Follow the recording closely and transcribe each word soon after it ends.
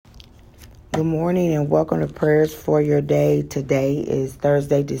Good morning and welcome to Prayers for Your Day. Today is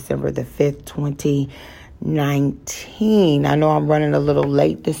Thursday, December the 5th, 2019. I know I'm running a little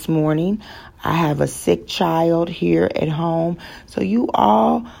late this morning. I have a sick child here at home. So you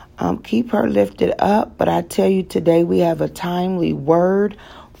all keep her lifted up. But I tell you, today we have a timely word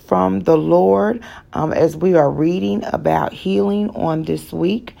from the Lord as we are reading about healing on this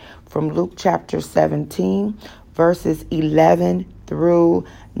week from Luke chapter 17, verses 11 through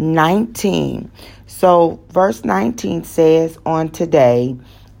 19. So verse 19 says, "On today,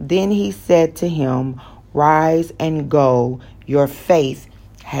 then he said to him, 'Rise and go. Your faith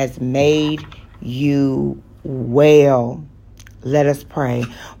has made you well.'" Let us pray.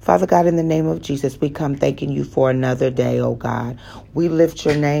 Father God, in the name of Jesus, we come thanking you for another day, oh God. We lift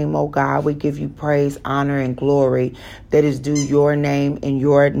your name, oh God. We give you praise, honor, and glory that is due your name and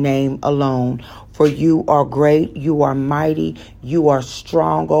your name alone. For you are great, you are mighty, you are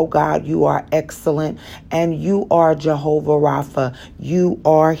strong, oh God. You are excellent, and you are Jehovah Rapha. You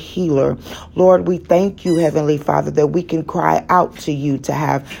are healer. Lord, we thank you, Heavenly Father, that we can cry out to you to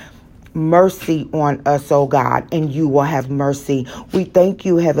have mercy on us, oh God, and you will have mercy. We thank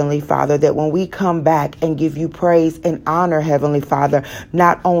you, Heavenly Father, that when we come back and give you praise and honor, Heavenly Father,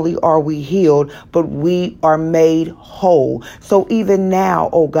 not only are we healed, but we are made whole. So even now,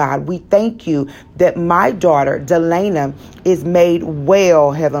 oh God, we thank you that my daughter, Delana, is made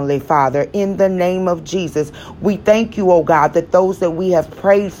well, Heavenly Father, in the name of Jesus. We thank you, oh God, that those that we have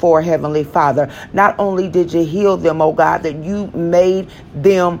prayed for, Heavenly Father, not only did you heal them, oh God, that you made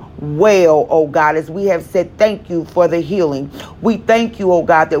them well, oh God, as we have said thank you for the healing. We thank you, oh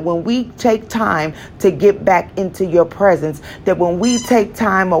God, that when we take time to get back into your presence, that when we take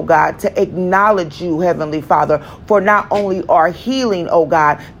time, oh God, to acknowledge you, Heavenly Father, for not only our healing, oh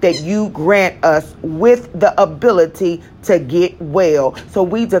God, that you grant us with the ability to get well. So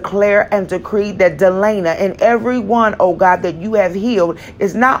we declare and decree that Delana and everyone, oh God, that you have healed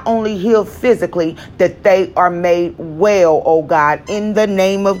is not only healed physically, that they are made well, oh God, in the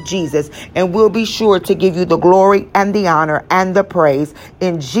name of Jesus. And we'll be sure to give you the glory and the honor and the praise.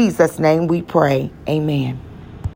 In Jesus' name we pray. Amen.